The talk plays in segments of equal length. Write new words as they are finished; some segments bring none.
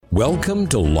Welcome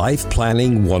to Life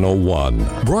Planning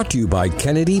 101, brought to you by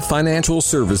Kennedy Financial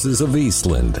Services of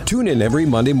Eastland. Tune in every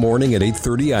Monday morning at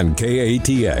 8:30 on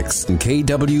KATX and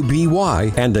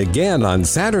KWBY, and again on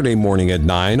Saturday morning at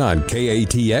 9 on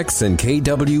KATX and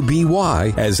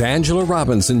KWBY as Angela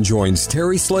Robinson joins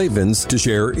Terry Slavens to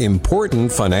share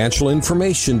important financial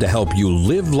information to help you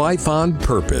live life on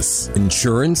purpose.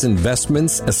 Insurance,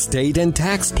 investments, estate and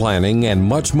tax planning, and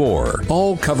much more.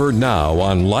 All covered now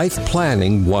on Life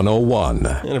Planning 101.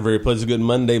 And a very pleasant good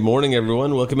Monday morning,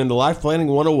 everyone. Welcome into Life Planning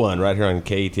 101 right here on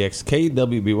KATX,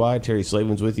 KWBY. Terry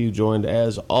Slavens with you, joined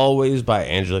as always by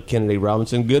Angela Kennedy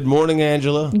Robinson. Good morning,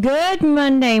 Angela. Good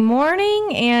Monday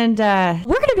morning, and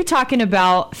we're going to be talking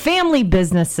about family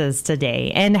businesses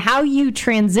today and how you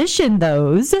transition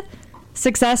those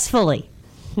successfully.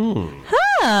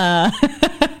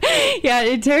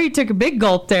 Yeah, Terry took a big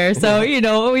gulp there. So, you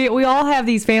know, we all have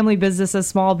these family businesses,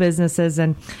 small businesses,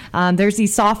 and there's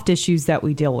these soft issues that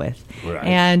we deal with. Right.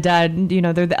 And, you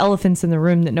know, they're the elephants in the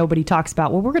room that nobody talks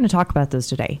about. Well, we're going to talk about those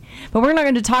today. But we're not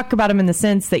going to talk about them in the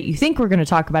sense that you think we're going to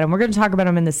talk about them. We're going to talk about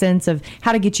them in the sense of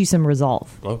how to get you some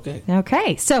resolve.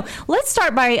 Okay. So let's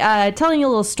start by telling you a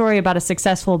little story about a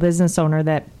successful business owner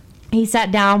that he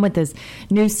sat down with his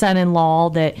new son-in-law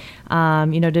that,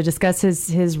 to discuss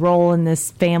his role in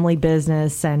this family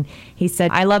business. And he said,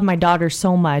 I love my daughter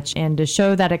so much. And to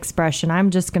show that expression,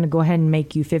 I'm just going to go ahead and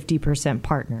make you 50%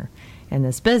 partner in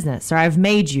this business, or I've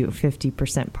made you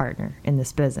 50% partner in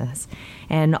this business.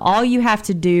 And all you have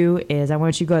to do is I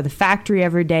want you to go to the factory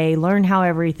every day, learn how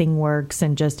everything works,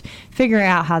 and just figure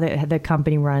out how the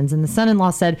company runs. And the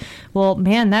son-in-law said, well,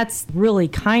 man, that's really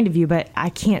kind of you, but I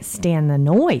can't stand the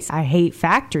noise. I hate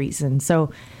factories. And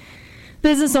so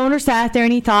business owner sat there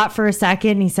and he thought for a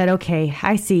second and he said, okay,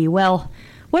 I see. Well,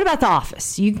 what about the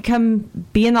office? You can come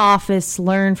be in the office,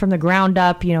 learn from the ground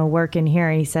up, work in here.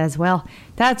 And he says, well,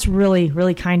 that's really,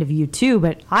 really kind of you too,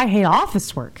 but I hate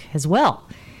office work as well.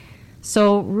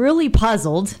 So really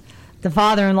puzzled, the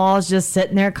father-in-law is just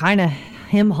sitting there kind of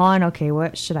hem-hawing, okay,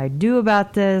 what should I do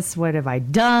about this? What have I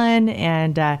done?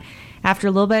 And after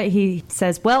a little bit, he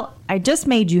says, well, I just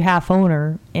made you half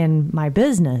owner in my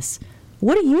business.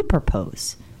 What do you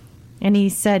propose? And he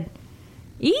said,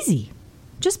 easy.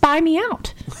 Just buy me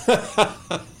out.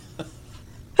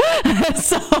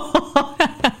 So,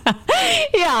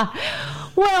 yeah.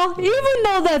 Well, even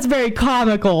though that's very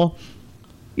comical,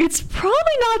 it's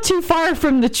probably not too far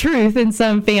from the truth in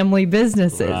some family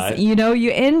businesses. Right.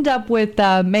 You end up with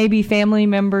maybe family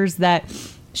members that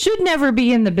should never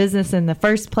be in the business in the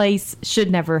first place,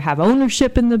 should never have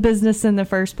ownership in the business in the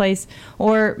first place,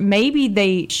 or maybe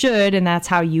they should, and that's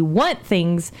how you want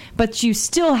things, but you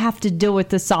still have to deal with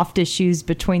the soft issues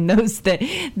between those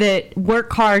that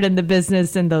work hard in the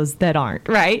business and those that aren't,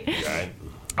 right? Right.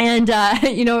 And,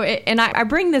 and I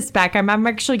bring this back. I'm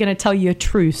actually going to tell you a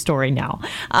true story now.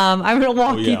 I'm going to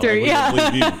walk you through.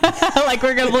 Like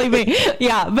we're going to believe me.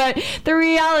 Yeah. But the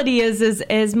reality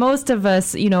is most of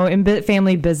us, in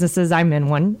family businesses, I'm in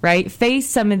one, right, face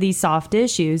some of these soft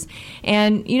issues.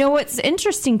 And, what's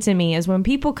interesting to me is when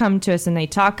people come to us and they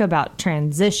talk about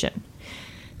transition,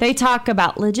 they talk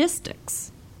about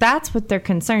logistics. That's what they're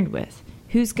concerned with.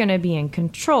 Who's going to be in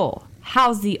control?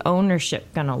 How's the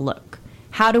ownership going to look?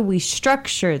 How do we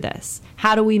structure this?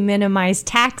 How do we minimize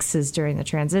taxes during the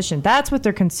transition? That's what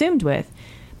they're consumed with.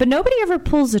 But nobody ever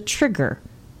pulls a trigger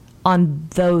on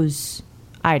those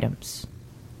items.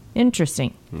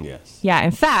 Interesting. Yes. Yeah,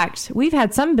 in fact, we've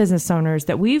had some business owners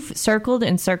that we've circled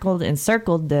and circled and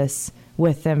circled this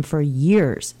with them for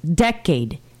years,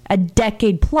 a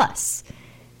decade plus.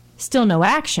 Still no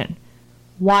action.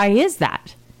 Why is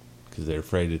that? Because they're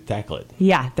afraid to tackle it.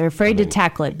 Yeah, they're afraid to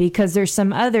tackle it because there's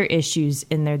some other issues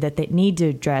in there that they need to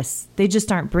address. They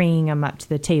just aren't bringing them up to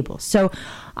the table. So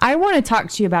I want to talk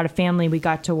to you about a family we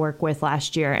got to work with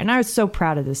last year, and I was so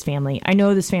proud of this family. I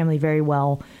know this family very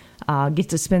well. Get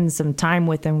to spend some time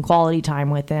with them, quality time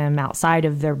with them outside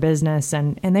of their business,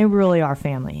 and they really are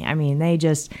family. I mean, they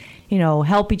just,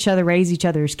 help each other, raise each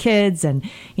other's kids, and,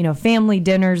 family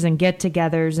dinners and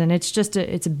get-togethers, and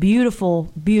it's a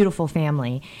beautiful, beautiful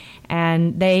family.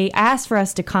 And they asked for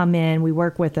us to come in. We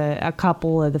work with a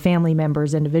couple of the family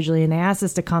members individually, and they asked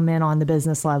us to come in on the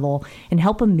business level and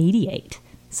help them mediate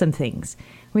some things.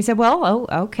 We said, well,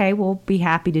 okay, we'll be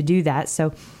happy to do that.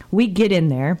 So we get in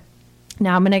there.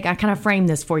 Now, I kind of frame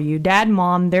this for you. Dad and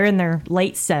Mom, they're in their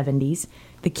late 70s.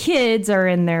 The kids are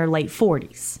in their late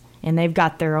 40s, and they've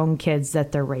got their own kids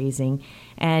that they're raising.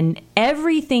 And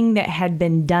everything that had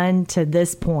been done to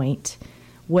this point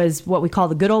was what we call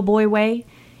the good old boy way.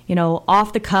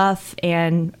 off the cuff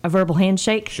and a verbal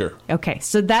handshake? Sure. Okay,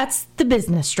 so that's the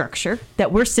business structure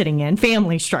that we're sitting in,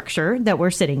 family structure that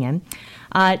we're sitting in.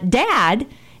 Dad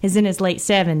is in his late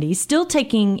 70s, still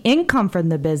taking income from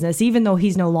the business, even though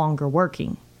he's no longer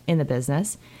working in the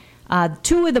business.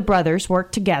 Two of the brothers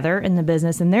work together in the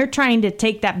business, and they're trying to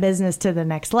take that business to the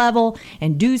next level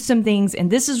and do some things.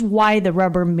 And this is why the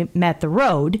rubber met the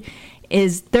road,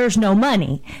 is there's no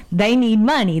money. They need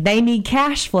money. They need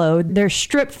cash flow. They're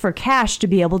stripped for cash to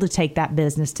be able to take that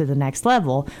business to the next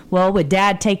level. Well, with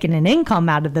Dad taking an income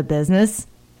out of the business,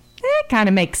 it kind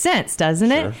of makes sense,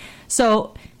 doesn't it?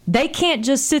 So they can't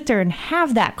just sit there and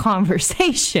have that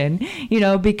conversation,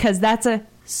 because that's a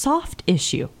soft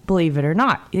issue, believe it or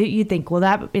not. You think, well,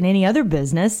 that in any other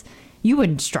business, you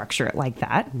wouldn't structure it like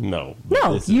that. No,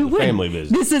 you wouldn't. Family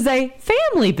business. This is a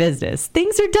family business.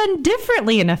 Things are done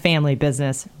differently in a family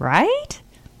business, right?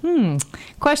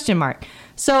 Question mark.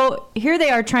 So here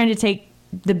they are trying to take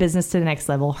the business to the next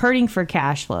level, hurting for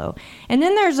cash flow. And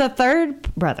then there's a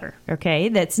third brother, okay,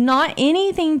 that's not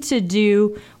anything to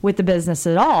do with the business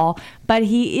at all, but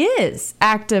he is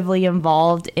actively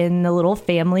involved in the little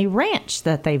family ranch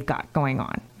that they've got going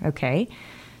on, okay?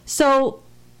 So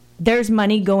there's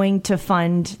money going to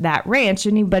fund that ranch.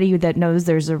 Anybody that knows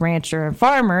there's a rancher and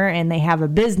farmer and they have a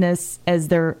business as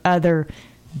their other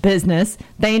business,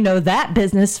 they know that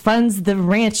business funds the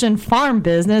ranch and farm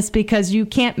business, because you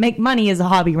can't make money as a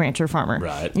hobby rancher farmer.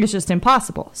 Right. It's just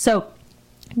impossible. So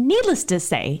needless to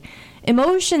say,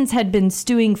 emotions had been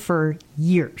stewing for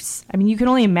years. I mean, you can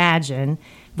only imagine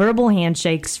verbal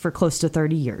handshakes for close to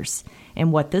 30 years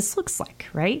and what this looks like,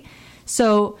 right?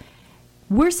 So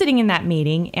we're sitting in that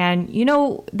meeting, and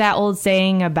that old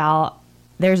saying about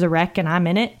there's a wreck and I'm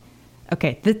in it?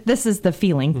 Okay, this is the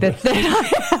feeling that I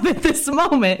have at this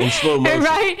moment. In slow motion.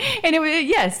 Right? And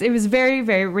it was very,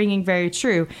 very ringing, very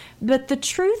true. But the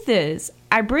truth is,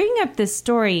 I bring up this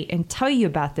story and tell you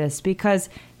about this because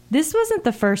this wasn't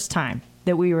the first time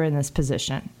that we were in this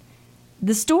position.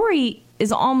 The story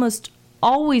is almost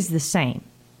always the same.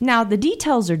 Now, the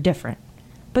details are different,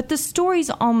 but the story's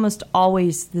almost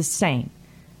always the same.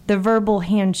 The verbal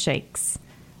handshakes,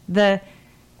 the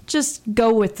just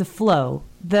go with the flow.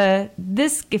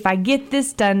 This, if I get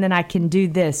this done, then I can do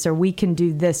this, or we can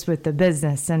do this with the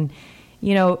business. And,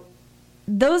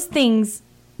 those things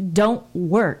don't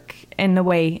work in the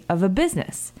way of a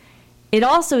business. It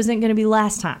also isn't going to be the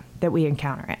last time that we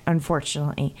encounter it,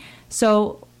 unfortunately.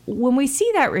 So when we see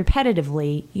that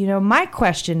repetitively, my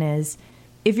question is,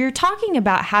 if you're talking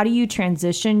about how do you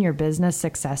transition your business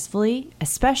successfully,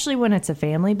 especially when it's a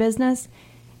family business,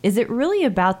 is it really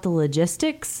about the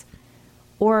logistics,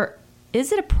 or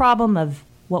is it a problem of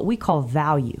what we call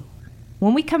value?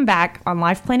 When we come back on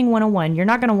Life Planning 101, you're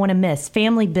not going to want to miss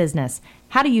family business.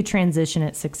 How do you transition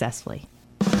it successfully?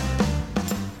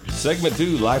 Segment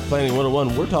 2, Life Planning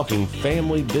 101, we're talking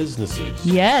family businesses.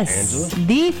 Yes, Angela?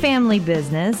 The family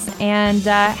business. And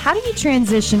how do you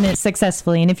transition it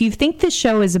successfully? And if you think this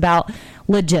show is about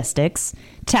logistics,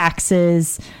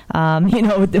 taxes,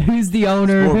 who's the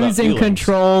owner, who's in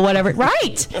control, whatever.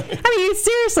 Right. I mean,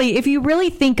 seriously, if you really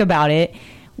think about it,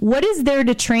 what is there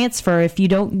to transfer if you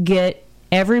don't get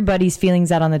everybody's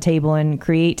feelings out on the table and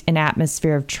create an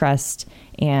atmosphere of trust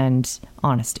and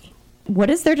honesty? What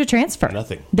is there to transfer?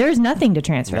 Nothing. There's nothing to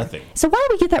transfer. Nothing. So why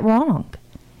do we get that wrong?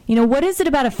 What is it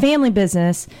about a family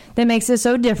business that makes it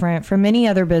so different from any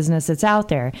other business that's out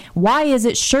there? Why is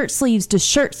it shirt sleeves to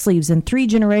shirt sleeves in 3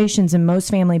 generations in most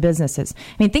family businesses?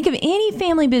 I mean, think of any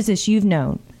family business you've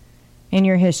known in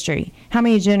your history. How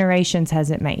many generations has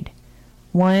it made?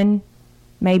 1,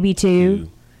 maybe 2.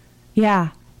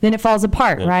 Yeah. Then it falls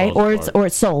apart, right? Or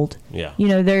it's sold. Yeah.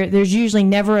 There's usually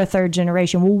never a 3rd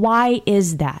generation. Well, why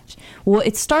is that? Well,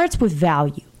 it starts with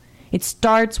value. It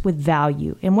starts with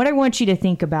value. And what I want you to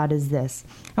think about is this.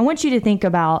 I want you to think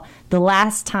about the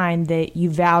last time that you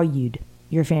valued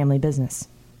your family business.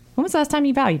 When was the last time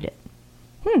you valued it?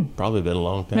 Probably been a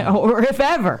long time. Or if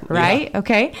ever, right? Yeah.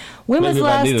 Okay. When was the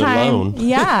last time?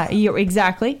 Yeah,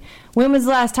 exactly. When was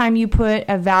the last time you put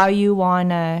a value on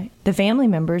the family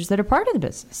members that are part of the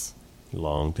business?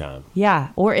 Long time. Yeah,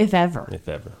 or if ever. If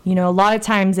ever. A lot of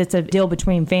times it's a deal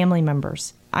between family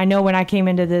members. I know when I came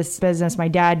into this business, my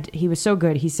dad, he was so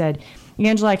good. He said,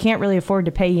 Angela, I can't really afford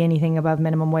to pay you anything above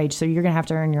minimum wage, so you're going to have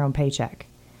to earn your own paycheck.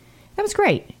 That was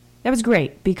great. That was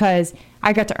great because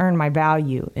I got to earn my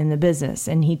value in the business,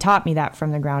 and he taught me that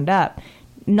from the ground up.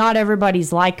 Not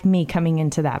everybody's like me coming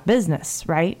into that business,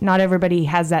 right? Not everybody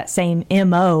has that same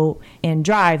MO and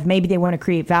drive. Maybe they want to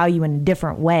create value in a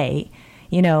different way,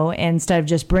 instead of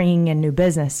just bringing in new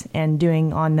business and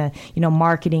doing on the,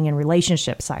 marketing and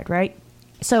relationship side, right?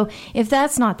 So if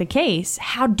that's not the case,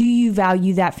 how do you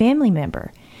value that family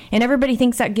member? And everybody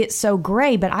thinks that gets so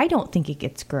gray, but I don't think it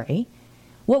gets gray.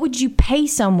 What would you pay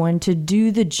someone to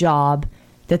do the job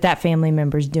that family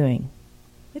member's doing?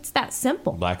 It's that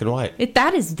simple. Black and white.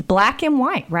 That is black and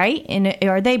white, right? And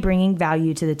are they bringing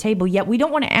value to the table? Yet we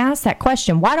don't want to ask that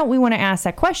question. Why don't we want to ask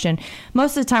that question?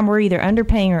 Most of the time we're either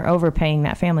underpaying or overpaying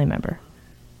that family member.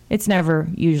 It's never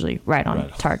usually right on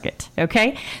target.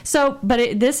 Okay. So,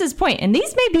 but this is point. And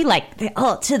these may be like,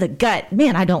 oh, to the gut.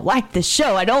 Man, I don't like this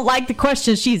show. I don't like the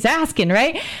questions she's asking,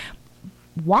 right?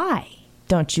 Why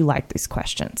don't you like these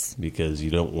questions? Because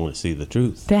you don't want to see the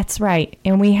truth. That's right.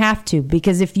 And we have to,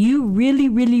 because if you really,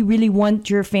 really, really want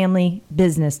your family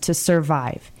business to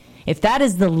survive, if that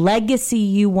is the legacy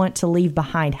you want to leave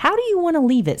behind, how do you want to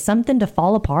leave it? Something to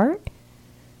fall apart?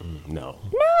 No.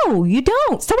 No, you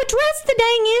don't. So address the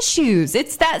dang issues.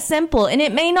 It's that simple. And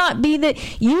it may not be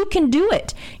that you can do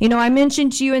it. You know, I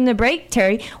mentioned to you in the break,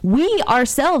 Terry, we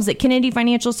ourselves at Kennedy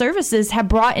Financial Services have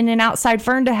brought in an outside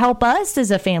firm to help us as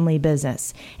a family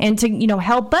business and to, you know,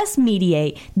 help us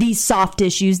mediate these soft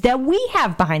issues that we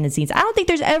have behind the scenes. I don't think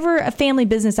there's ever a family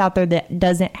business out there that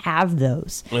doesn't have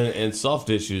those. And soft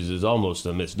issues is almost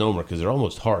a misnomer because they're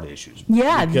almost hard issues.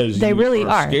 Yeah, because they really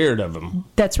are. Scared of them.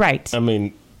 That's right. I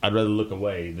mean, I'd rather look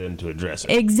away than to address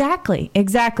it. Exactly.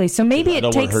 So maybe it takes... I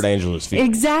don't want to hurt Angela's feelings.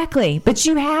 Exactly. But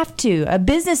you have to. A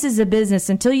business is a business.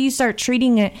 Until you start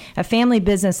treating a family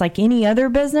business like any other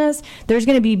business, there's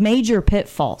going to be major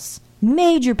pitfalls.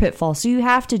 So you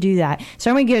have to do that.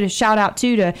 So I'm going to give a shout out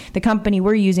to the company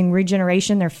we're using,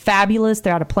 Regeneration. They're fabulous.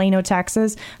 They're out of Plano,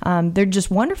 Texas. They're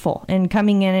just wonderful in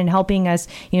coming in and helping us,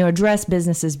 you know, address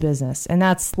business. And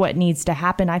that's what needs to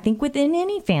happen, I think, within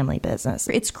any family business.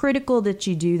 It's critical that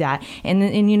you do that.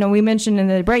 And you know, we mentioned in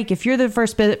the break, if you're the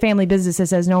first family business that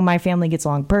says, no, my family gets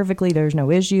along perfectly, there's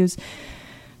no issues.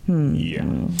 Yeah.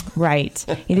 Right.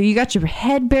 Either you got your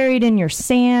head buried in your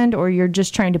sand or you're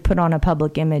just trying to put on a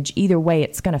public image. Either way,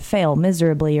 it's going to fail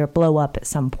miserably or blow up at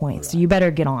some point. Right. So you better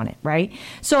get on it, right?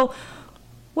 So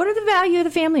what are the value of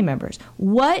the family members?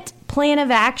 What plan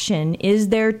of action is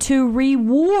there to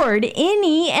reward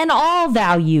any and all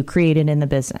value created in the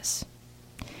business?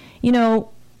 You know,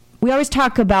 we always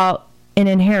talk about an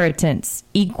inheritance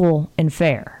equal and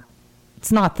fair.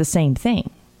 It's not the same thing.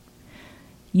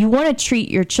 You want to treat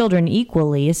your children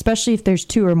equally, especially if there's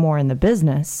two or more in the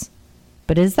business.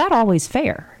 But is that always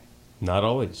fair? Not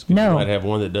always. No. You might have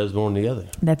one that does more than the other.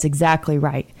 That's exactly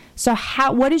right. So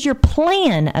what is your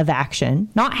plan of action?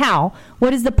 Not how.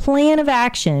 What is the plan of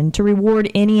action to reward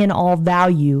any and all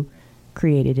value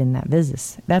created in that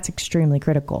business? That's extremely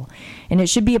critical. And it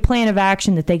should be a plan of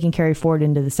action that they can carry forward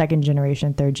into the second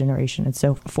generation, third generation, and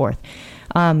so forth.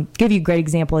 Give you a great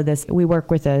example of this. We work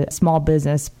with a small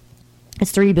business.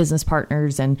 It's 3 business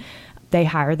partners, and they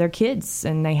hire their kids,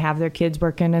 and they have their kids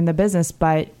working in the business,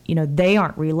 but, you know, they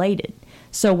aren't related.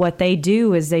 So what they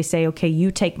do is they say, okay,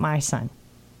 you take my son.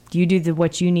 You do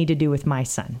what you need to do with my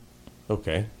son.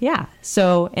 Okay. Yeah.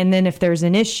 So, and then if there's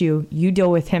an issue, you deal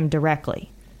with him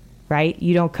directly, right?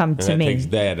 You don't come to me. It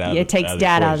takes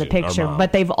dad out of the picture.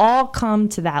 But they've all come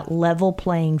to that level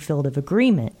playing field of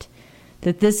agreement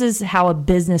that this is how a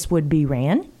business would be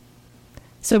ran.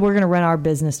 So we're going to run our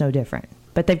business no different.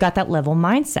 But they've got that level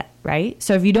mindset, right?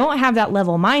 So if you don't have that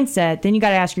level mindset, then you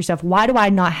got to ask yourself, why do I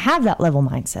not have that level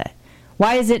mindset?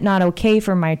 Why is it not okay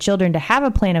for my children to have a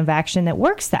plan of action that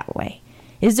works that way?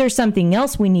 Is there something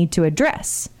else we need to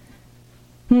address?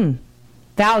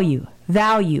 Value.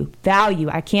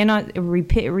 I cannot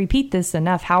repeat this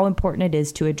enough, how important it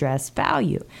is to address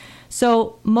value.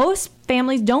 So most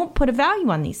families don't put a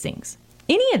value on these things,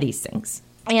 any of these things.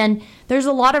 And there's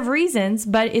a lot of reasons,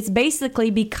 but it's basically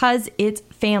because it's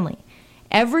family.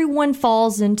 Everyone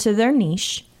falls into their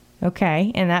niche,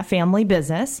 okay, in that family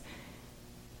business.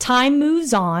 Time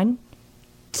moves on.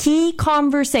 Key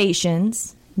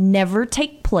conversations never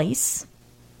take place,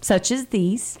 such as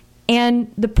these.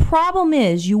 And the problem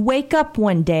is you wake up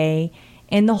one day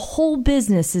and the whole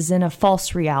business is in a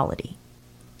false reality.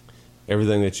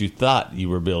 Everything that you thought you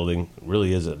were building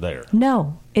really isn't there.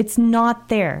 No, it's not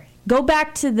there. Go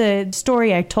back to the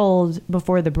story I told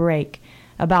before the break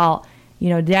about, you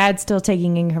know, dad still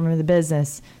taking income from the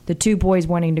business, the 2 boys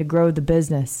wanting to grow the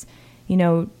business. You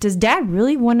know, does dad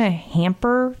really want to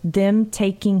hamper them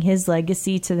taking his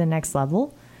legacy to the next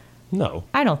level? No.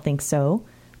 I don't think so.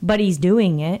 But he's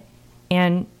doing it,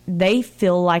 and they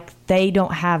feel like they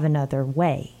don't have another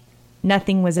way.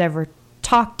 Nothing was ever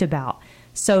talked about.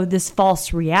 So this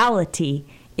false reality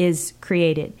is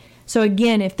created. So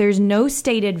again, if there's no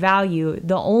stated value,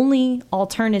 the only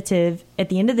alternative at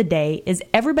the end of the day is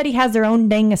everybody has their own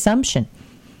dang assumption.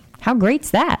 How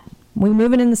great's that? We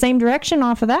moving in the same direction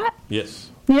off of that? Yes.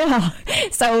 Yeah.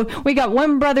 So we got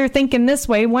one brother thinking this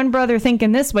way, one brother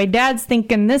thinking this way, dad's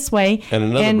thinking this way. And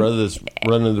another brother that's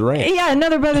running the ranch. Yeah,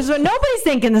 another brother's nobody's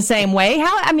thinking the same way.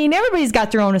 Everybody's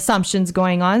got their own assumptions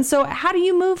going on. So how do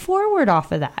you move forward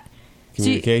off of that?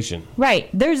 Communication. Right.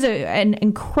 There's an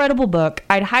incredible book.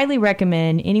 I'd highly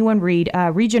recommend anyone read.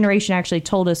 Regeneration actually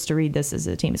told us to read this as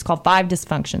a team. It's called 5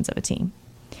 Dysfunctions of a Team.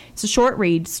 It's a short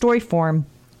read, story form.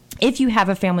 If you have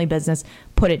a family business,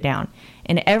 put it down.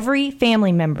 And every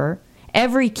family member,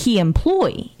 every key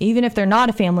employee, even if they're not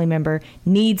a family member,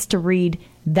 needs to read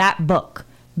that book,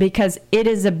 because it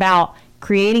is about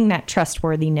creating that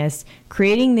trustworthiness,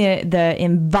 creating the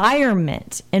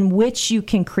environment in which you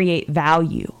can create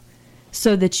value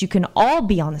so that you can all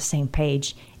be on the same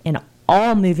page and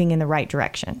all moving in the right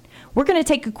direction. We're going to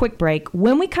take a quick break.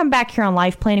 When we come back here on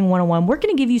Life Planning 101, we're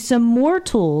going to give you some more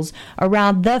tools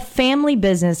around the family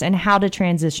business and how to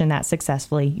transition that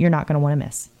successfully. You're not going to want to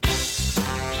miss.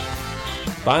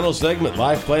 Final segment,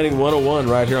 Life Planning 101,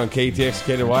 right here on KTX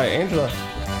KDY. Angela,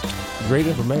 great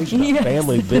information on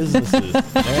family businesses.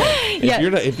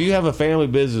 If you have a family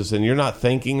business and you're not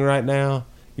thinking right now,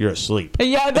 you're asleep.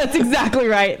 Yeah, that's exactly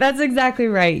right. That's exactly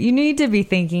right. You need to be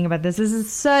thinking about this. This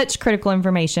is such critical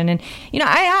information. And,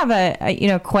 I have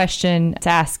a question to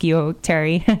ask you,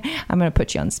 Terry. I'm going to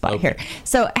put you on the spot here.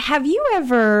 So have you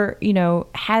ever,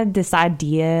 had this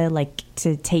idea like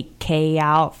to take Kay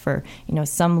out for,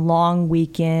 some long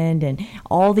weekend and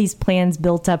all these plans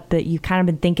built up that you kind of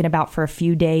been thinking about for a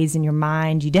few days in your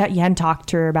mind? You hadn't talked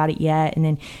to her about it yet. And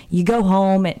then you go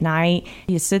home at night,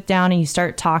 you sit down and you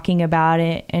start talking about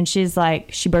it. And she's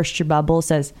like, she bursts your bubble,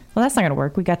 says, well, that's not going to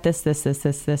work. We got this, and this.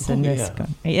 Has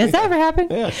that ever happened?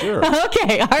 Yeah, sure.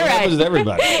 Okay, all right. It happens to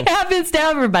everybody. It happens to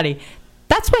everybody.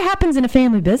 That's what happens in a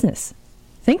family business.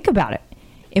 Think about it.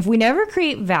 If we never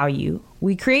create value,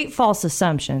 we create false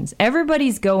assumptions.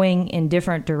 Everybody's going in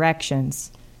different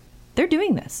directions. They're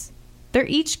doing this. They're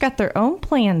each got their own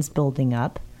plans building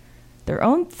up, their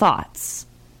own thoughts,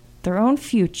 their own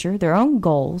future, their own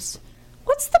goals.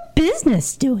 What's the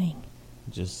business doing?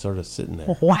 Just sort of sitting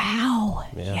there. Wow.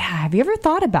 Yeah. Have you ever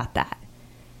thought about that?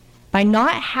 By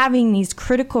not having these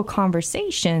critical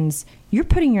conversations, you're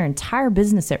putting your entire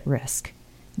business at risk.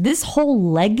 This whole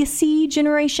legacy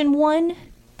generation 1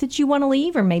 that you want to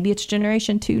leave, or maybe it's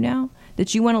generation 2 now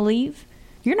that you want to leave,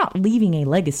 you're not leaving a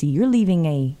legacy. You're leaving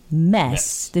a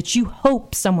mess that you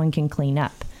hope someone can clean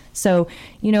up. So,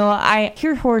 I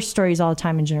hear horror stories all the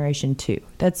time in Generation 2.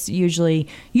 That's usually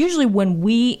when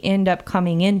we end up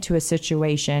coming into a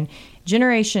situation.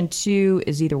 Generation 2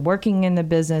 is either working in the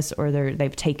business or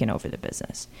they've taken over the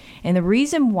business. And the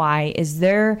reason why is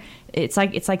it's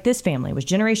like this family. It was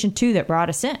Generation 2 that brought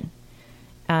us in.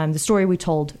 The story we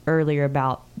told earlier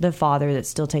about the father that's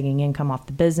still taking income off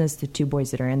the business, the 2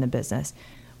 boys that are in the business.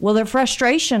 Well, their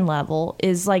frustration level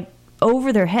is like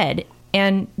over their head,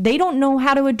 and they don't know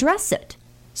how to address it.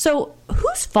 So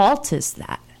whose fault is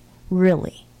that,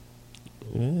 really?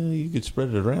 You could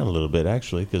spread it around a little bit,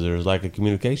 actually, because there's like a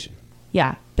communication.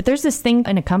 Yeah, but there's this thing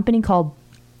in a company called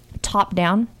top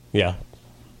down. Yeah.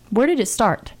 Where did it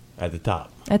start? At the top.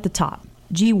 At the top.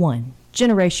 G1,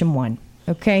 Generation 1,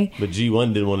 okay? But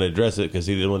G1 didn't want to address it because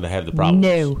he didn't want to have the problems.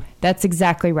 No, that's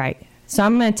exactly right. So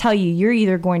I'm going to tell you, you're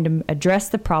either going to address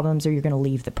the problems or you're going to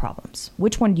leave the problems.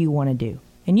 Which one do you want to do?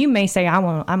 And you may say, I'm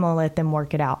going to let them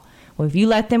work it out. Well, if you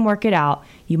let them work it out,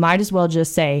 you might as well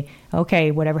just say,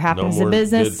 okay, whatever happens to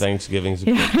business. Good Thanksgivings.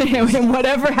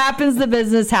 Whatever happens to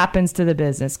business happens to the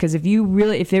business. Because if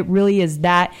it really is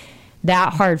that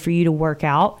hard for you to work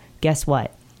out, guess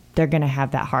what? They're going to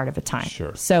have that hard of a time.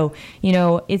 Sure. So,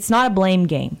 it's not a blame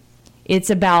game. It's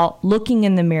about looking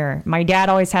in the mirror. My dad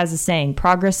always has a saying,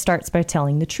 progress starts by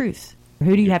telling the truth.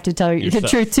 Who do you have to tell the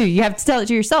truth to? You have to tell it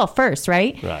to yourself first,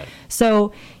 right? Right.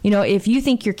 So, if you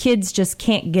think your kids just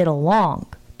can't get along,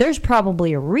 there's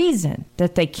probably a reason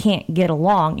that they can't get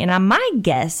along. And my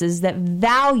guess is that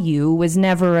value was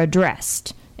never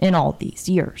addressed in all these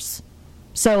years.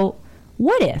 So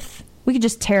what if we could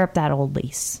just tear up that old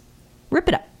lease? Rip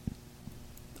it up.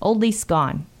 Old lease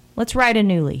gone. Let's write a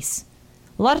new lease.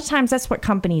 A lot of times that's what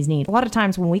companies need. A lot of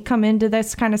times when we come into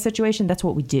this kind of situation, that's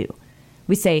what we do.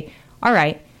 We say, all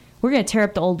right, we're going to tear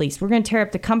up the old lease. We're going to tear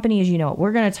up the company as you know it.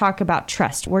 We're going to talk about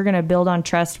trust. We're going to build on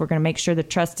trust. We're going to make sure the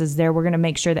trust is there. We're going to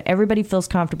make sure that everybody feels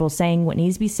comfortable saying what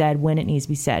needs to be said when it needs to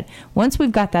be said. Once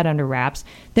we've got that under wraps,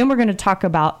 then we're going to talk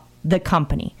about the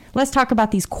company. Let's talk about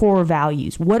these core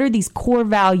values. What are these core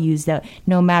values that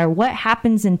no matter what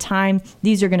happens in time,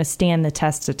 these are going to stand the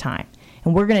test of time?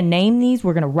 And we're going to name these.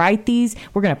 We're going to write these.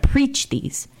 We're going to preach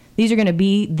these. These are going to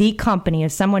be the company.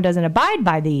 If someone doesn't abide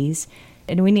by these,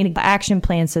 and we need an action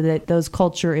plan so that those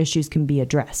culture issues can be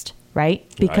addressed, right?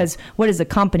 Because what is a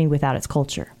company without its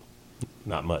culture?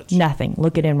 Not much. Nothing.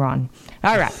 Look at Enron.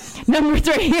 All right. Number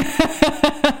 3.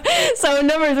 So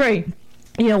number 3,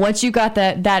 once you got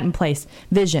that in place,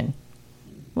 vision.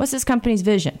 What's this company's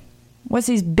vision? What's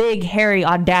these big, hairy,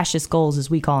 audacious goals, as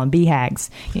we call them, BHAGs?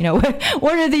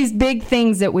 What are these big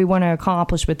things that we want to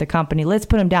accomplish with the company? Let's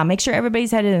put them down. Make sure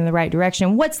everybody's headed in the right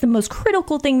direction. What's the most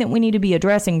critical thing that we need to be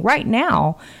addressing right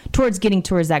now towards getting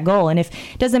towards that goal? And if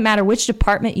it doesn't matter which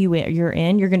department you're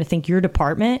in, you're going to think your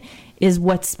department is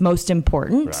what's most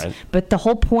important. Right. But the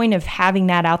whole point of having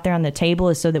that out there on the table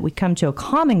is so that we come to a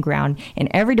common ground, and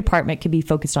every department can be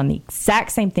focused on the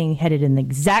exact same thing, headed in the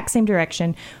exact same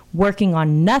direction, working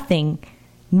on nothing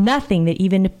that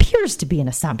even appears to be an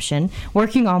assumption,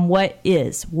 working on what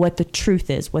the truth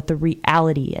is, what the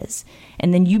reality is.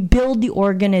 And then you build the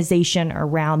organization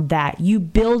around that. You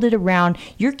build it around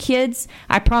your kids.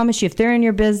 I promise you, if they're in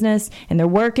your business and they're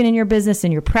working in your business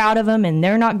and you're proud of them and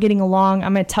they're not getting along,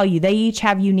 I'm going to tell you, they each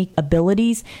have unique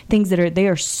abilities, things that they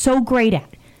are so great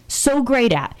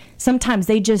at. Sometimes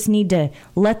they just need to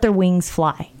let their wings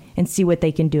fly and see what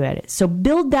they can do at it. So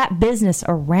build that business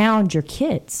around your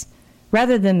kids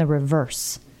rather than the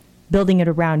reverse, building it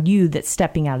around you that's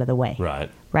stepping out of the way.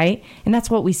 Right? And that's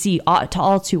what we see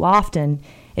all too often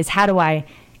is, how do I,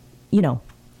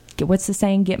 what's the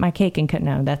saying? Get my cake and cut.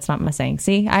 No, that's not my saying.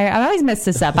 See, I always mess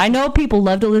this up. I know people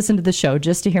love to listen to the show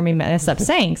just to hear me mess up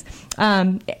sayings.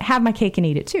 Have my cake and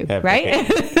eat it too, right?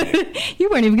 You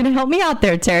weren't even going to help me out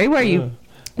there, Terry, were you?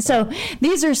 So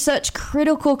these are such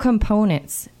critical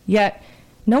components, yet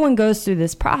no one goes through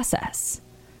this process.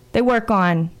 They work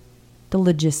on the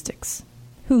logistics.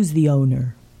 Who's the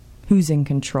owner? Who's in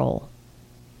control?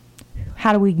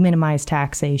 How do we minimize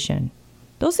taxation?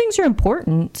 Those things are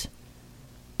important,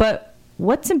 but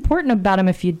what's important about them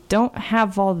if you don't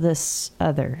have all this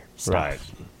other stuff? Right.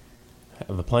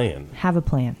 Have a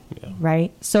plan. Yeah.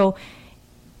 Right? So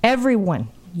everyone,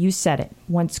 you said it,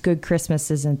 wants good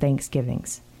Christmases and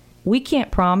Thanksgivings. We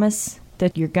can't promise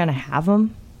that you're going to have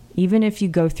them, even if you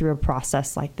go through a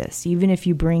process like this, even if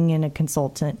you bring in a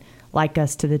consultant like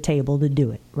us to the table to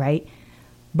do it, right?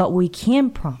 But we can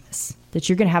promise that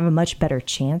you're going to have a much better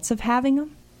chance of having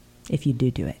them if you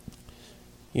do it.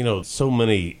 So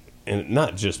many, and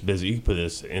not just busy, you put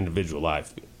this individual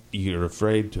life, you're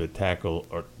afraid to tackle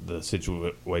the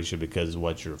situation because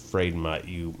what you're afraid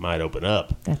you might open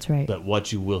up. That's right. But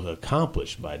what you will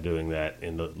accomplish by doing that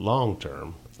in the long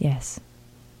term, yes,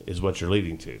 is what you're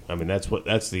leading to. I mean,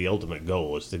 that's the ultimate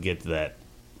goal, is to get to that.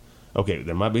 Okay,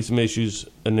 there might be some issues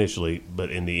initially,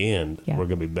 but in the end, we're going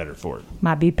to be better for it.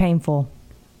 Might be painful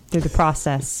through the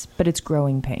process, but it's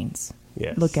growing pains.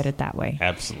 Yes. Look at it that way.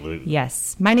 Absolutely.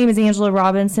 Yes. My name is Angela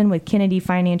Robinson with Kennedy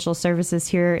Financial Services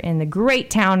here in the great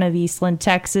town of Eastland,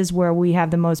 Texas, where we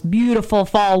have the most beautiful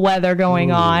fall weather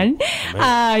going on.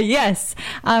 Yes.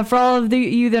 For all of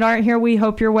you that aren't here, we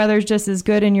hope your weather's just as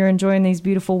good and you're enjoying these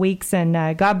beautiful weeks.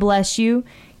 And God bless you.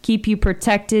 Keep you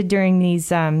protected during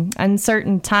these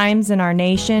uncertain times in our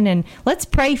nation. And let's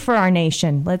pray for our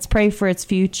nation. Let's pray for its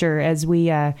future as we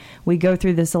go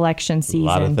through this election season. A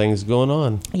lot of things going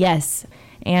on. Yes.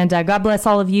 And God bless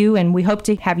all of you. And we hope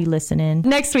to have you listen in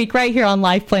next week right here on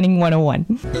Life Planning 101.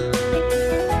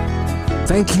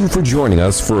 Thank you for joining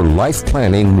us for Life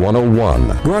Planning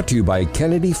 101, brought to you by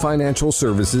Kennedy Financial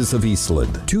Services of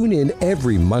Eastland. Tune in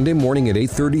every Monday morning at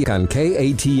 8:30 on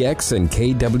KATX and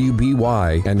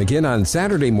KWBY, and again on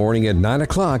Saturday morning at 9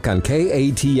 o'clock on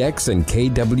KATX and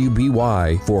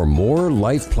KWBY for more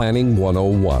Life Planning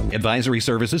 101. Advisory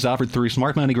services offered through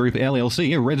Smart Money Group,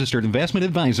 LLC, a registered investment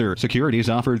advisor. Securities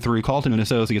offered through Calton &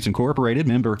 Associates Incorporated,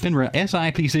 member FINRA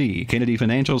SIPC. Kennedy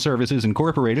Financial Services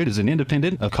Incorporated is an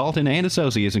independent of Calton & Associates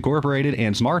Incorporated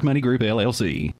and Smart Money Group, LLC.